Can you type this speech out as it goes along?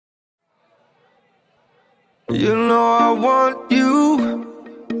You know I want you.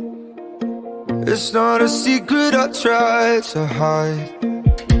 It's not a secret I try to hide.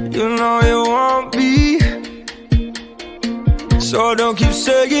 You know you want me, so don't keep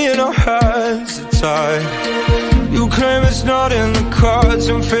saying our hands are tied. You claim it's not in the cards,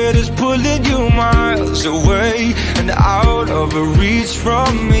 and fate is pulling you miles away and out of reach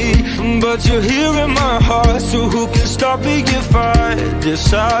from me. But you're here in my heart, so who can stop me if I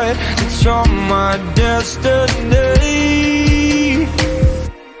decide that you're my destiny?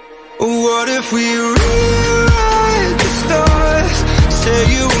 What if we rewrite the stars? Say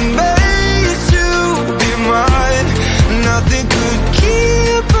you were made to be mine. Nothing could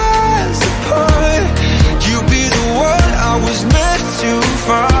keep us apart. You'd be the one I was meant to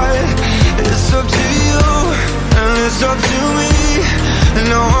find. It's up to you, and it's up to me.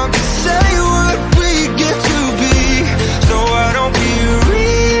 No one can say what we get to be. So why don't we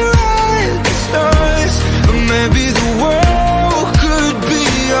rewrite the stars? Maybe the world could be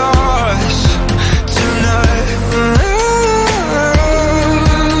ours tonight.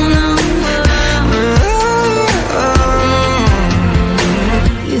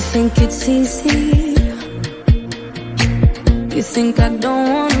 You think it's easy? You think I don't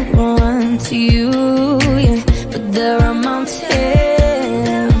wanna run to you, yeah. But there are mountains,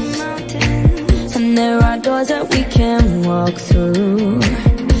 and there are doors that we can walk through.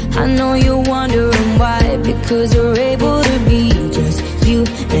 I know you're wondering why, because you're able to be just you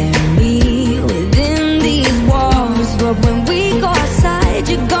and me within these walls. But when we go outside,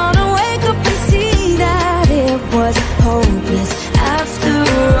 you're gonna wake up and see that it was hopeless after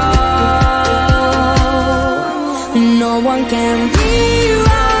all. No one can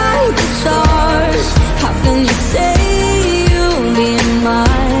rewrite the stars. How can you say you'll be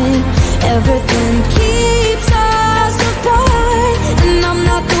mine? Everything keeps us apart, and I'm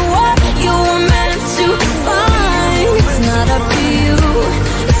not the one you were meant to find. It's not up to you,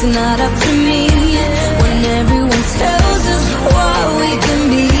 it's not up to me, when everyone tells us what we can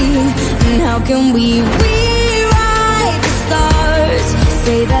be. And how can we rewrite the stars?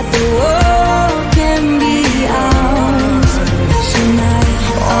 Say that the world can be ours tonight.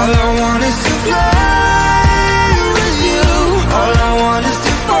 All I want is to fly with you. All I want is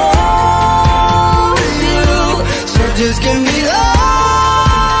to fall with you. So just give me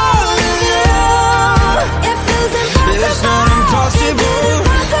all of you. It feels impossible. It's not impossible.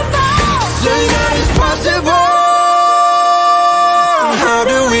 Say that it's possible. How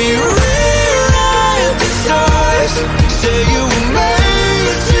do we rewrite the stars? Say you were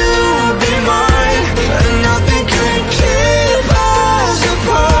made to be mine, and nothing can keep us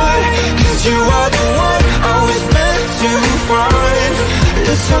apart. 'Cause you are the one I was meant to find.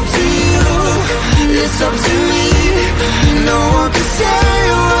 It's up to you, it's up to me. No one can say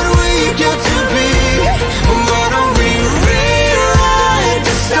what we get to be. Why don't we rewrite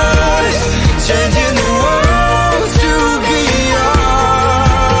the stars? Changing the world to be ours.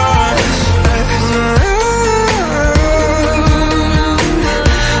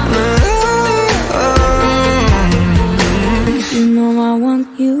 You know I want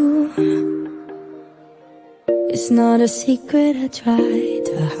you. It's not a secret I try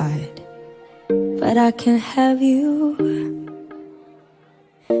to hide, but I can't have you.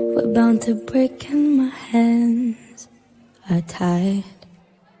 We're bound to break and my hands are tied.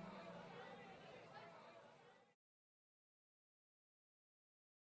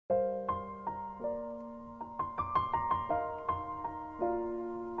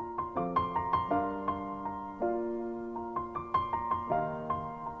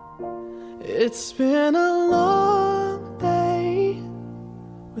 It's been a long day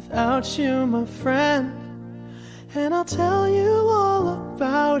without you, my friend, and I'll tell you all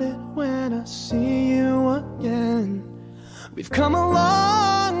about it when I see you again. We've come a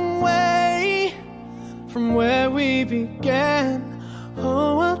long way from where we began.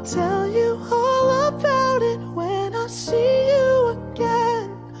 Oh, I'll tell you all about it when I see you again.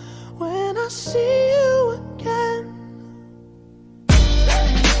 When I see you again.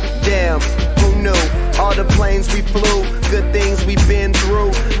 Damn, who knew? All the planes we flew, good things we've been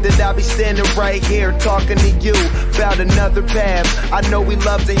through, that I'll be standing right here talking to you about another path. I know we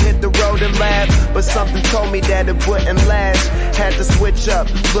love to hit the road and laugh, but something told me that it wouldn't last. Had to switch up,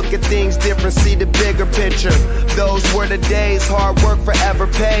 look at things different, see the bigger picture. Those were the days, hard work forever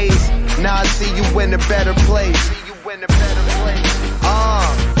pays. Now I see you in a better place.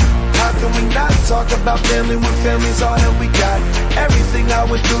 How can we not talk about family when family's all that we got? Everything I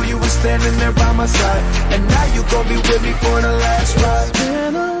went through, you were standing there by my side, and now you gon' be with me for the last ride. It's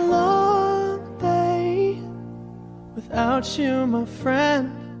been a long day without you, my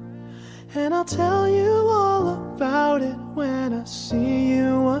friend, And I'll tell you all about it when I see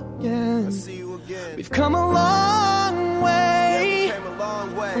you again. We've come a long way,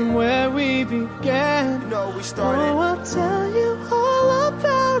 from where we began. Oh, I'll tell you all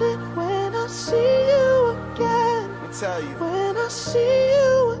about it when I see you again. When I see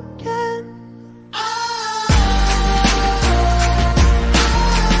you again.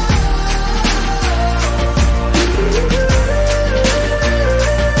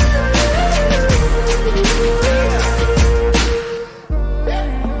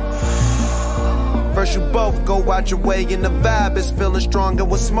 First you both go out your way and the vibe is feeling strong. And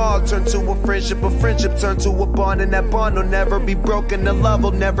what's small turn to a friendship turn to a bond. And that bond will never be broken, the love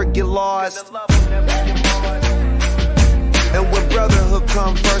will never get lost. And when brotherhood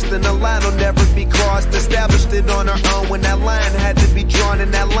come first, then the line will never be crossed. Established it on our own when that line had to be drawn.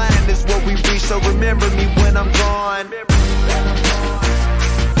 And that line is what we reach, so remember me when I'm gone.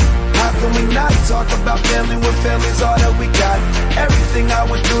 How can we not talk about family when family's all that we got? Everything I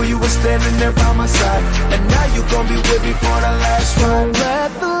went through, you were standing there by my side. And now you gon' be with me for the last ride.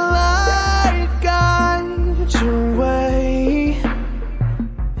 Let the light guide your way.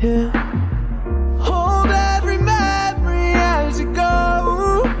 Yeah. Hold every memory as you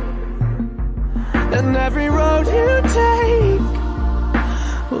go, and every road you take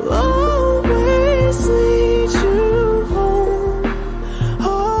will always lead you home.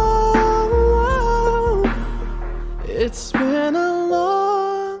 Oh, it's been a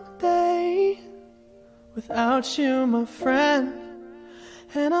long day without you, my friend.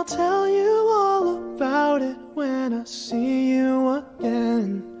 And I'll tell you all about it when I see you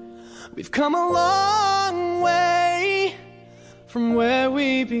again. We've come a long way from where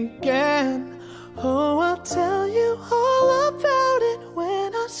we began. Oh, I'll tell you all about it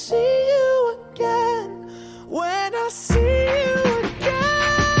when I see you again. When I see you again.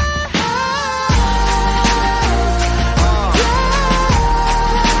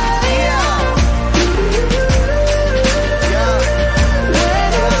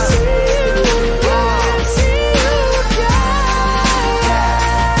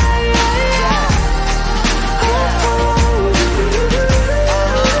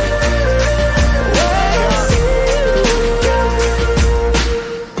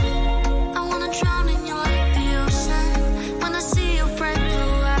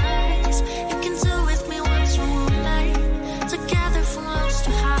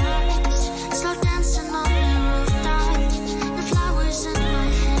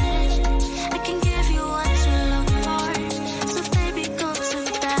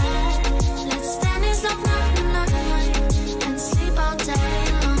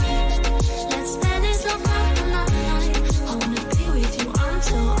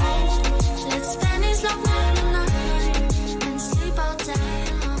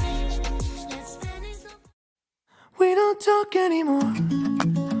 We don't talk anymore.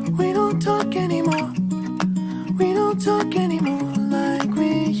 We don't talk anymore. We don't talk anymore like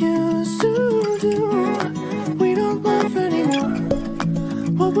we used to do. We don't laugh anymore.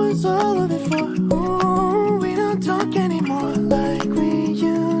 What was all of it for? Ooh, we don't talk anymore like we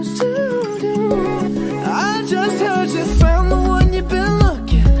used to do. I just heard you found the one you've been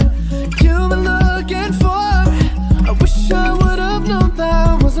looking for. I wish I would have known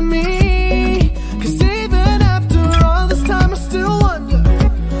that wasn't me.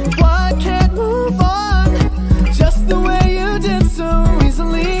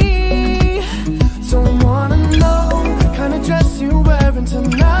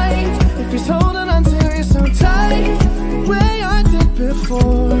 Tonight, if he's holding on to you so tight, way I did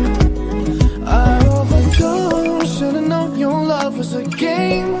before. I overdosed, should've known your love was a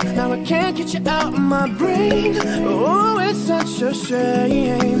game. Now I can't get you out of my brain. Oh, it's such a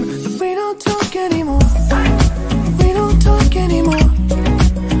shame that we don't talk anymore. We don't talk anymore.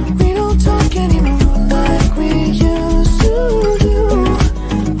 We don't talk anymore like we used to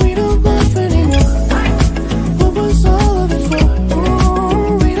do. We don't laugh anymore. What was all of it for?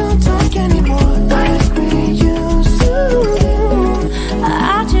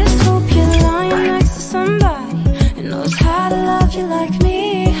 Like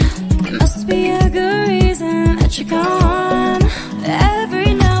me, there must be a good reason that you're gone.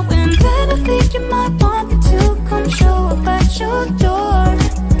 Every now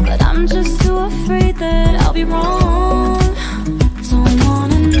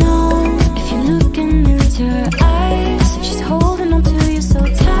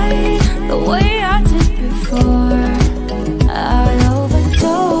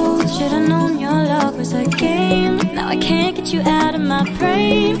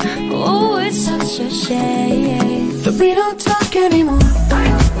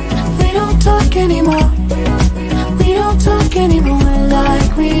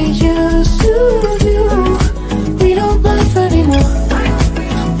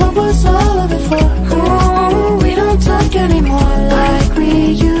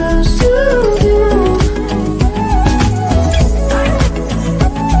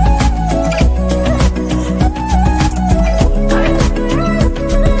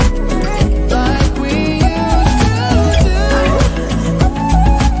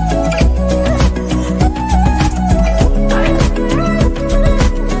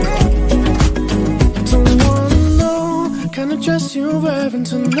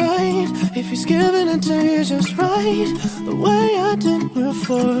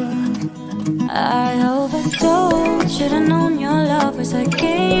before. I overdosed. Should've known your love was a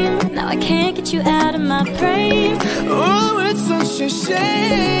game. Now I can't get you out of my brain. Oh, it's such a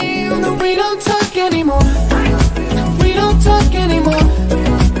shame that we don't talk anymore. We don't talk anymore.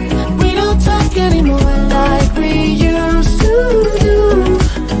 We don't talk anymore like we used to do.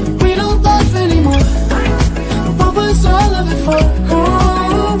 We don't laugh anymore. What was all of it for?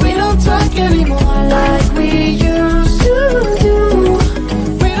 Oh, we don't talk anymore like we used to do.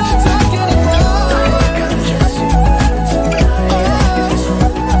 We don't talk anymore.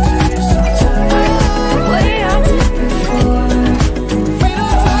 What are you looking for? We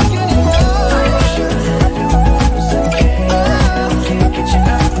don't talk anymore. Can't get you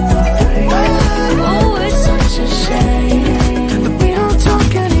out of my brain. Oh, it's such a shame But we don't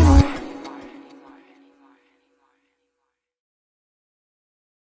talk anymore.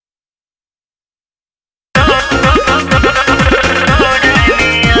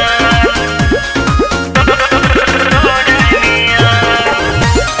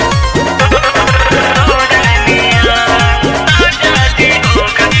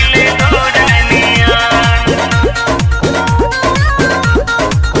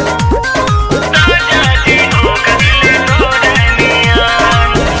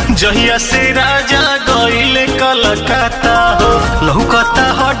 जहिया से राजा गइले कलकत्ता हो लहुकता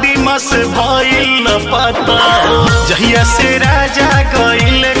हड्डी मस भइल न पता हो। जहिया से राजा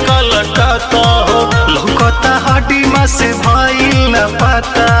गइले कलकत्ता हो लहुकता हड्डी मस भइल न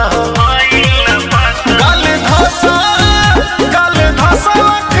पता हो। गल धसा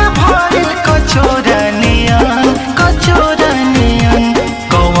आँख भइल कचोरनियन कचोरनियन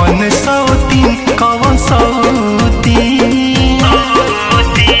कवन सौतीन कवन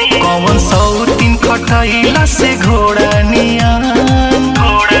सौतीन खटैला से घोड़ा नियन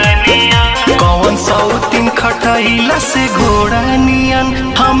कौन सौतीन खटैला से घोड़ा नियन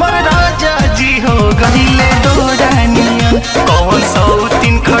हमर राजा जी हो गइले डोरा नियन कौन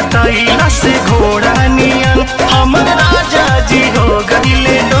सौतीन खटैला से घोड़ा नियन हमर राजा जी हो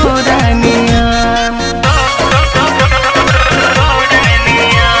गइले डोरा नियन।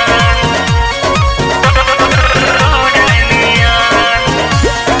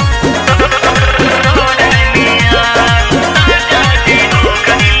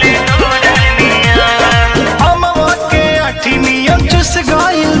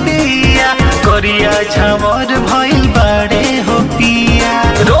 करिया झमर भइल बाड़े हो पिया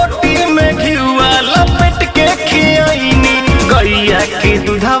रोटी में घिउआ लपेट के खियाइनी गैया के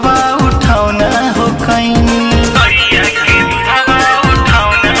दूधवा उठौना हो खैनी गैया के दूधवा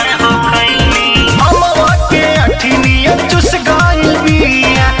उठौना हो खैनी हमवा के अठिनिया चुस गइल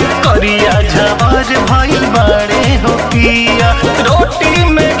बिया करिया झमर भइल बाड़े हो पिया रोटी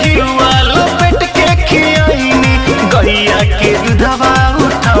में घिउआ लपेट के खियाइनी गैया के दूधवा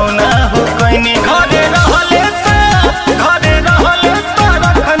उठौना हो कइनी घरे रहले त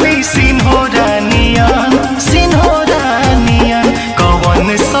रखनी सिन्होरा नियन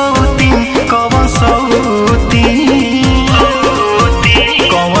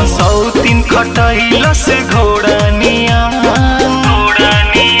कवन सौतीन खटैला से घोड़ा नियन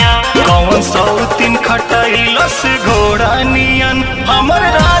कवन सौतीन खटैला से घोड़ा नियन हमर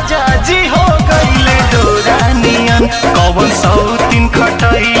राजा जी हो गइले डोरा नियन कवन सौतीन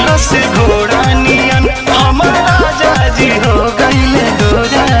खटैला से घोड़ा नियन हमर राजा जी हो गइले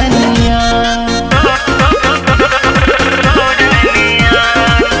डोरा नियन।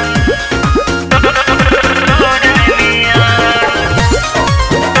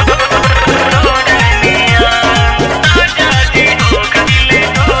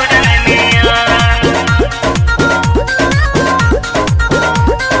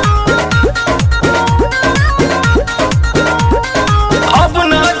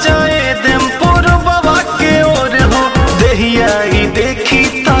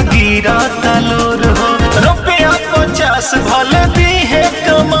 भले दी है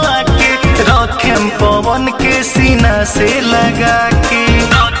कमा के रखेम पवन के सीना से लगा के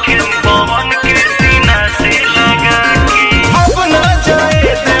रखेम पवन के सीना से लगा के अब न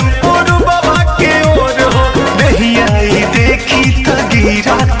जाए देमपुर बाबा के ओर हो दहिया देखी त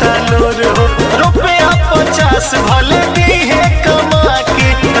गिरा तलोर हो रुपया 50 भले दी है कमा के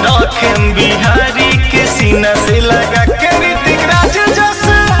रखेम बिहारी के सीना से लगा के ऋतिक राज जस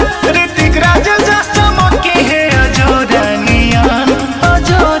चमकी है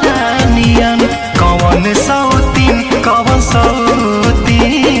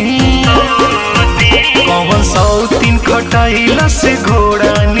कवन सौतीन खटैला से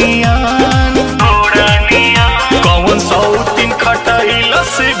घोड़ा नियन कवन सौतीन खटैला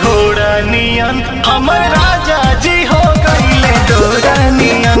से घोड़ा नियन हमर राजा जी हो गइले डोरा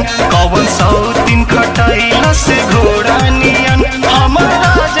नियन। कौन सौ दिन खटैला से घोड़ा नियन हमर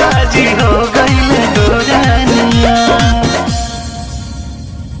राजा जी हो गइले गोरा नियन।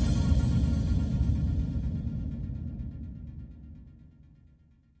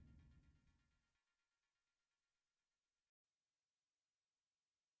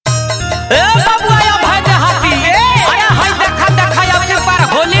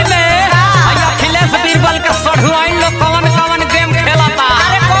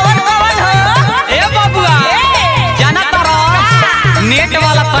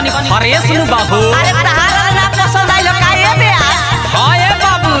 फ्रेश नु बाबू। अरे तहारा ना पसंद आइलो काहे बे? हां ए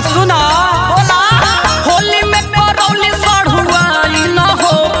बाबू सुनो बोला होली में करौली सढ़ुआ न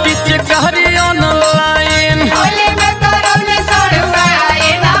हो पीछे कहरी ऑनलाइन। होली में करौली सढ़ुआ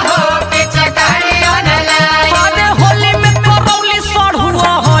न हो पीछे कहरी ऑनलाइन। अरे होली में करौली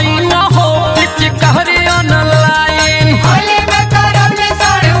सढ़ुआ न हो पीछे कहरी ऑनलाइन। होली में करौली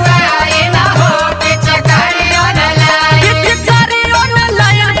सढ़ुआ न हो पीछे कहरी ऑनलाइन। पीछे कहरी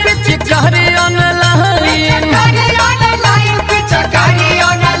ऑनलाइन पीछे कहरी ऑनलाइन। पीछे कहरी ऑनलाइन पीछे कहरी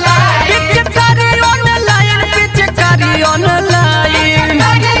ऑनलाइन पीछे कहरी ऑनलाइन।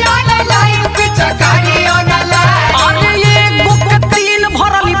 पीछे कहरी ऑनलाइन। अरे ये बुक तीन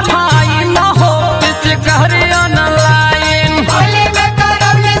भरली फाई न हो पीछे कहरी ऑनलाइन। होली में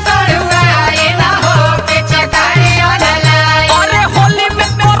करौली सढ़ुआ न हो पीछे कहरी ऑनलाइन। अरे होली में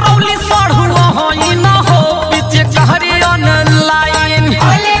करौली सढ़ुआ न हो पीछे कहरी ऑनलाइन।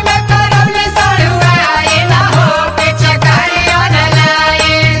 होली में करौली सढ़ुआ न हो पीछे कहरी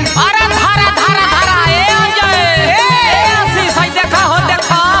ऑनलाइन। अरे धारा धारा धारा ए अजय ए आशीष भाई देखा हो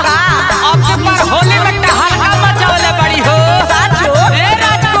देखा अब के पर होली में टहलका मचावले बड़ी हो साचो ए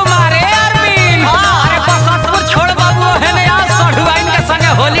राजकुमार ए अरविंद। अरे बसंतपुर छोड़ बाबू है ने आज सढ़ुआइन के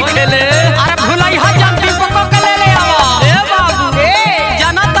संगे होली खेले। अरे भुलैया जान दीपको के ले ले आवा ए बाबू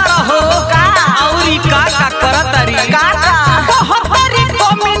जनता रहो का औरी का करतरी का हतरी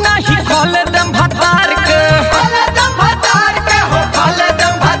कमी नहीं खोले दम भतार के। दम भतार के हो फल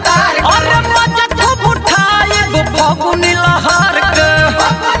दम भतार अरे मजा खूब उठाई गो फगुनी लहर के।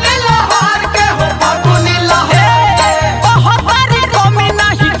 फगुनी लहर के हो फगुनी लहर। हतरी कमी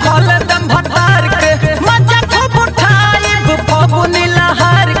नहीं खोले दम भतार के मजा खूब उठाई गो फगुनी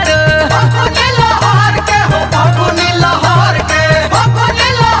लहर के। फगुनी लहर के हो फगुनी लहर के। फगुनी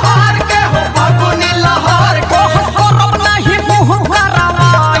लहर के हो फगुनी लहर के। करब नहीं मुँह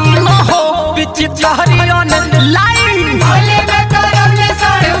करवाई न हो पीछे कहरी ऑनलाइन। होली में करौली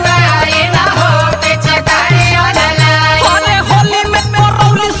सढ़ुआ न हो पीछे कहरी ऑनलाइन। अरे होली में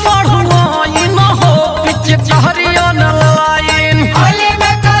करौली सढ़ुआ न हो पीछे कहरी ऑनलाइन। होली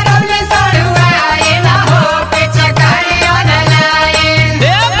में करौली सढ़ुआ न हो पीछे कहरी ऑनलाइन। ए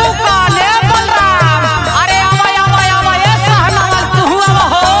बुकाल ए बलराम अरे आवा आवा आवा ए सहनावल तू आवा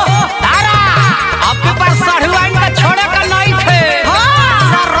हो तारा अब के पर सढ़ुआइन का छोड़े का नहीं थे।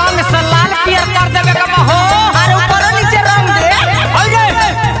 हां रंग से लाल पियर कर देवे का हो। अरे ऊपर नीचे रंग दे अरे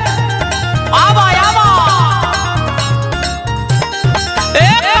आवा आवा ए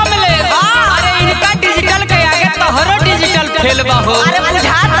कमलेश अरे इनका डिजिटल के आगे तोहरो डिजिटल फेल बा हो। अरे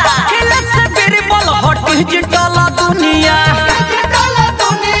बुझाता खेल से बिरबल हट डिजिटल दुनिया डिजिटल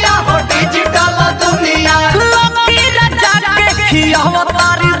दुनिया हो डिजिटल दुनिया। लकी राजा के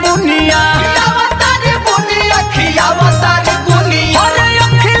खियावतारी दुनिया। खियावतारी बुनिया खियावतारी बुनिया। अरे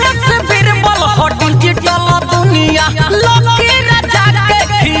अखिल से बिरबल हट डिजिटल दुनिया लकी राजा के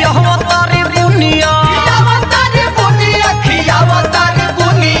खियावतारी दुनिया। खियावतारी बुनिया खियावतारी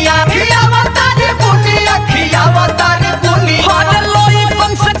बुनिया। खियावतारी बुनिया खियावतारी बुनिया। अरे लोई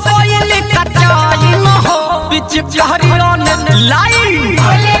कम से कोई लिखचाई न हो पीछे कहरी ऑनलाइन।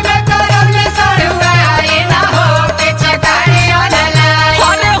 होली में करौली सढ़ुआ न हो पीछे कहरी ऑनलाइन।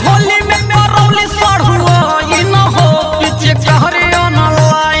 अरे होली में करौली सढ़ुआ न हो पीछे कहरी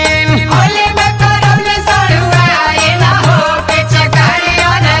ऑनलाइन। होली में करौली सढ़ुआ न हो पीछे कहरी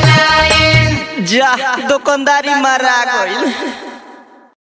ऑनलाइन। जा दुकानदारी मारा गइल।